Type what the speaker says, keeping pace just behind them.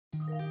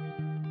Rainy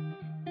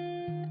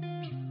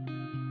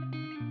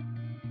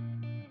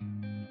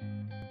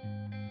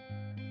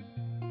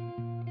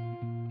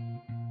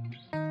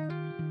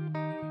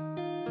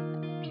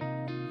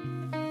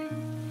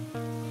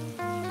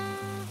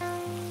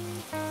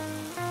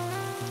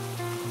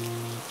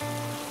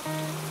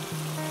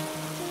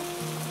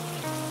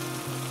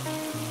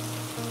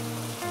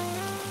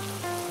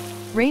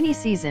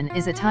season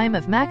is a time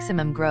of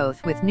maximum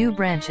growth with new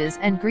branches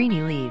and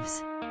greeny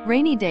leaves.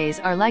 Rainy days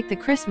are like the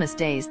Christmas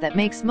days that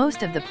makes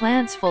most of the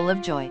plants full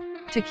of joy.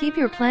 To keep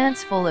your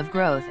plants full of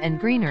growth and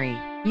greenery,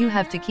 you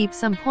have to keep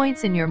some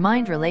points in your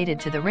mind related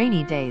to the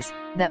rainy days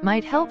that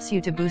might helps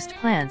you to boost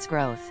plants'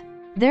 growth.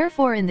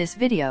 Therefore, in this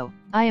video,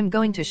 I am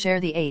going to share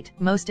the 8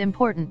 most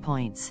important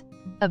points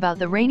about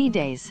the rainy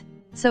days.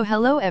 So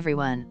hello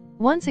everyone,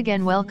 once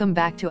again welcome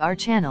back to our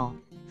channel.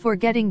 For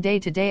getting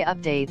day-to-day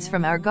updates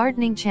from our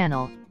gardening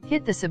channel,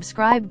 hit the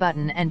subscribe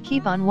button and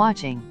keep on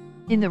watching.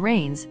 In the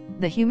rains,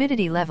 the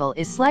humidity level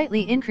is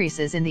slightly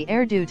increases in the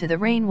air due to the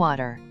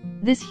rainwater.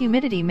 This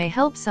humidity may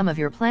help some of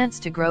your plants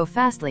to grow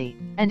fastly,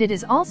 and it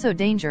is also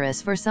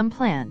dangerous for some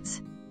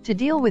plants. To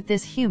deal with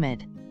this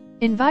humid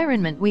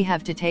environment, we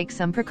have to take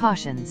some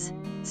precautions.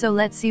 So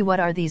let's see what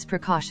are these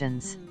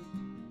precautions.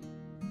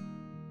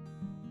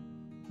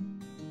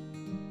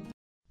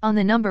 On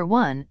the number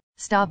 1,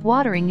 stop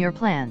watering your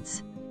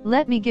plants.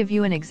 Let me give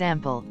you an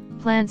example.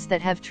 Plants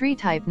that have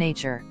tree-type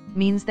nature,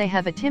 means they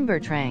have a timber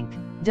trunk,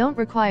 don't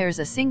requires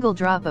a single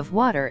drop of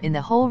water in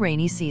the whole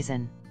rainy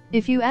season.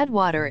 If you add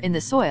water in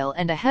the soil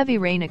and a heavy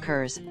rain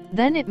occurs,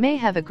 then it may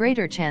have a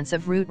greater chance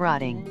of root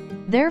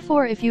rotting.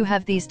 Therefore, if you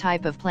have these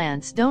type of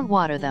plants, don't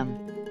water them.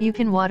 You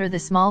can water the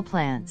small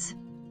plants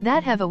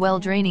that have a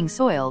well-draining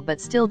soil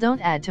but still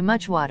don't add too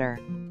much water.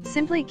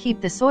 Simply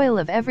keep the soil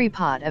of every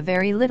pot a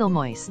very little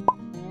moist.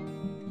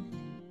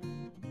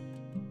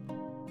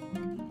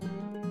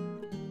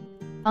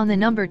 On the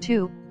number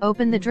 2,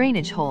 open the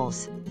drainage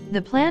holes.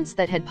 The plants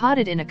that had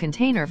potted in a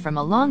container from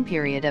a long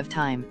period of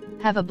time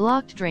have a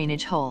blocked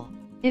drainage hole.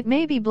 It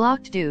may be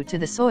blocked due to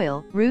the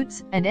soil,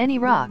 roots, and any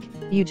rock.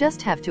 You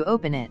just have to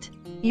open it.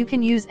 You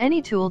can use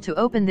any tool to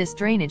open this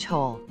drainage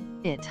hole.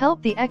 It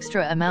helps the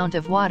extra amount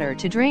of water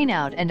to drain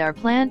out and our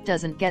plant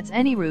doesn't get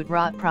any root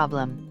rot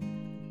problem.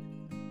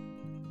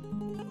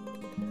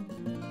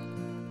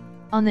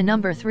 On the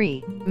number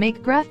 3,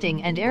 make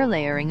grafting and air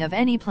layering of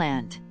any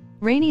plant.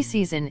 Rainy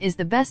season is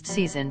the best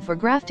season for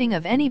grafting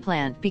of any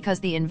plant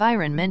because the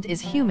environment is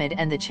humid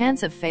and the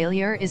chance of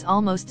failure is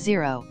almost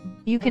zero.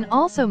 You can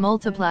also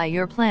multiply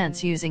your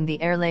plants using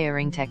the air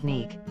layering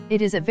technique.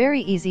 It is a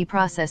very easy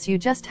process, you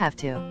just have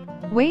to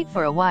wait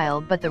for a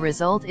while, but the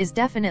result is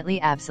definitely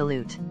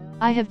absolute.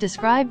 I have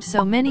described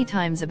so many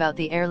times about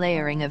the air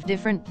layering of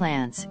different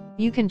plants.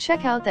 You can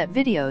check out that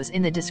videos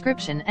in the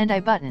description and I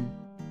button.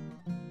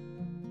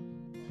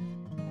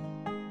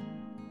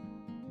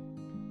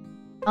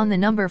 On the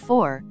number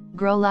 4,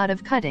 grow lot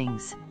of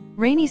cuttings.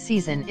 Rainy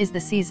season is the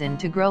season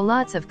to grow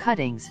lots of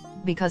cuttings,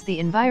 because the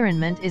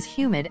environment is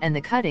humid and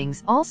the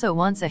cuttings also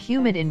wants a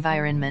humid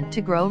environment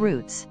to grow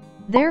roots.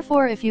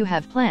 Therefore, if you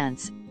have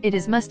plants, it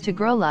is must to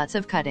grow lots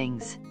of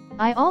cuttings.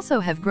 I also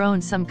have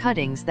grown some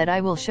cuttings that I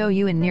will show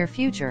you in near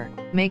future.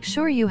 Make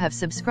sure you have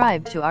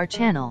subscribed to our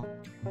channel.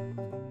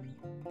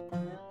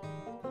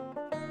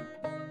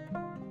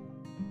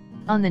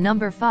 On the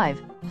number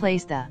 5,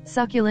 place the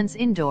succulents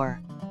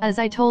indoor. As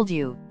I told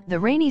you, the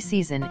rainy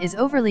season is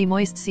overly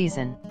moist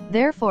season,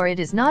 therefore it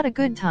is not a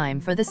good time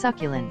for the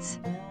succulents.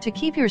 To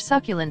keep your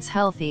succulents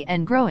healthy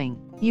and growing,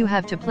 you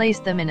have to place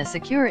them in a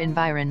secure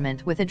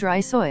environment with a dry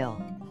soil.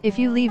 If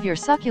you leave your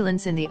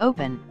succulents in the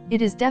open,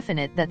 it is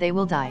definite that they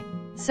will die.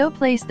 So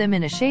place them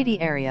in a shady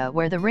area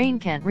where the rain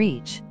can't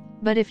reach.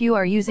 But if you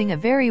are using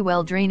a very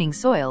well draining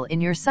soil in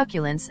your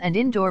succulents and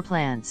indoor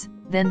plants,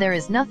 then there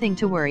is nothing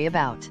to worry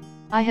about.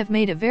 I have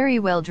made a very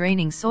well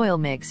draining soil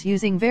mix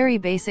using very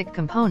basic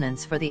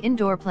components for the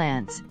indoor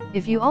plants.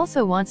 If you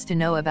also wants to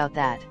know about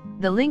that,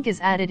 the link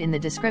is added in the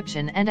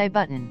description and I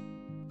button.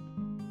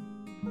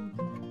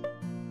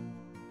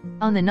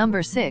 On the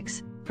number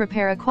 6,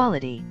 prepare a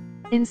quality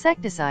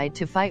insecticide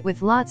to fight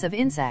with lots of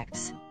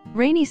insects.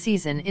 Rainy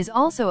season is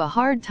also a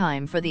hard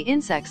time for the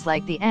insects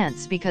like the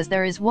ants because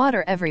there is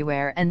water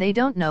everywhere and they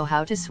don't know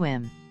how to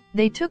swim.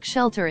 They took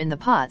shelter in the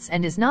pots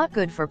and is not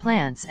good for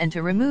plants, and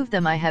to remove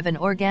them I have an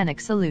organic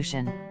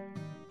solution.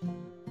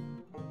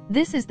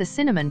 This is the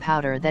cinnamon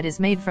powder that is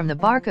made from the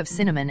bark of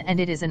cinnamon and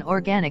it is an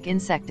organic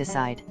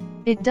insecticide.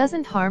 It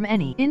doesn't harm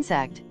any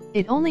insect,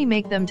 it only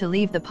make them to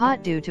leave the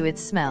pot due to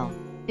its smell.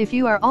 If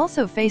you are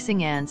also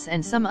facing ants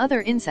and some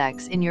other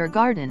insects in your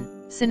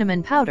garden,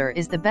 cinnamon powder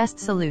is the best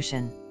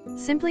solution.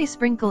 Simply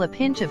sprinkle a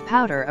pinch of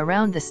powder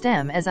around the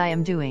stem as I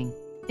am doing.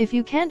 If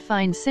you can't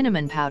find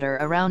cinnamon powder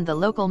around the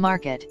local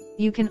market,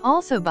 you can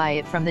also buy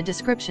it from the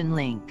description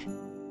link.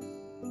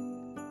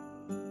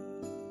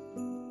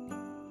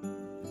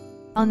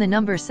 On the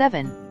number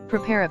 7,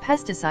 prepare a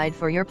pesticide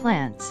for your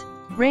plants.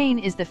 Rain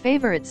is the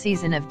favorite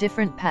season of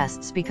different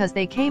pests because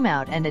they came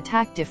out and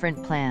attack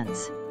different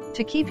plants.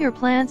 To keep your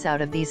plants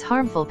out of these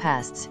harmful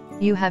pests,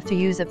 you have to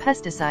use a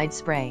pesticide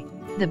spray.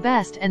 The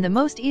best and the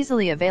most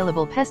easily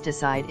available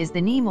pesticide is the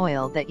neem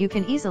oil that you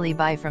can easily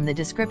buy from the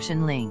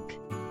description link.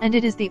 And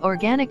it is the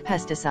organic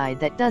pesticide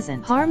that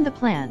doesn't harm the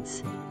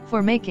plants.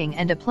 For making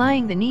and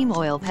applying the neem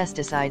oil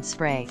pesticide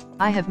spray,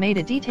 I have made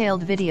a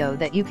detailed video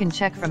that you can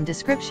check from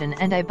description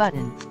and I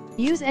button.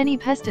 Use any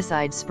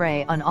pesticide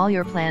spray on all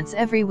your plants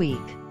every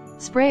week.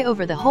 Spray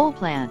over the whole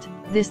plant.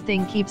 This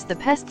thing keeps the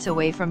pests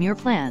away from your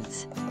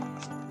plants.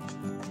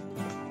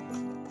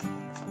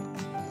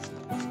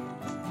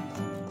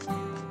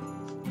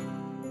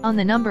 On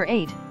the number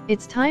 8,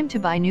 it's time to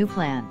buy new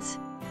plants.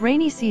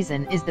 Rainy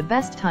season is the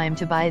best time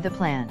to buy the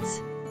plants.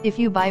 If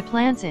you buy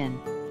plants in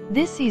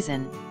this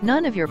season,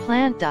 none of your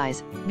plant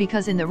dies,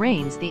 because in the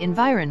rains the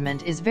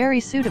environment is very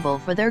suitable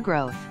for their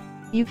growth.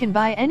 You can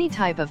buy any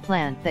type of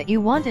plant that you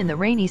want in the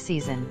rainy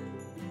season.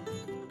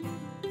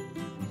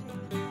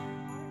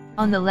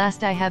 On the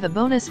last I have a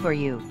bonus for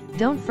you.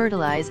 Don't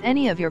fertilize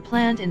any of your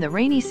plant in the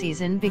rainy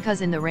season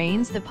because in the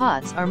rains the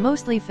pots are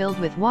mostly filled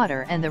with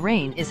water and the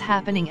rain is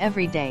happening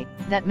every day,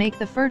 that make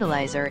the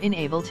fertilizer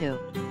unable to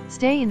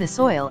stay in the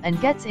soil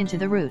and gets into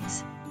the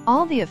roots.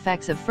 All the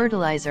effects of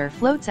fertilizer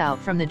floats out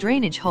from the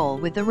drainage hole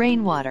with the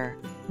rainwater.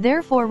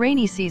 Therefore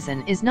rainy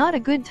season is not a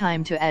good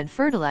time to add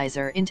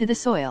fertilizer into the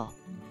soil.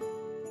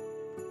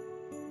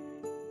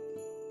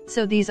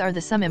 So these are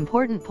some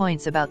important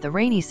points about the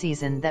rainy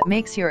season that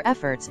makes your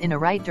efforts in a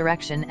right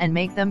direction and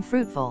make them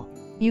fruitful.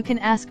 You can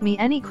ask me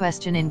any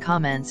question in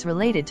comments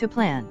related to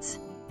plants.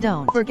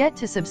 Don't forget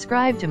to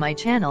subscribe to my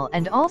channel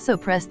and also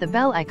press the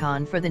bell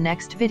icon for the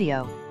next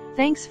video.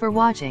 Thanks for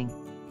watching.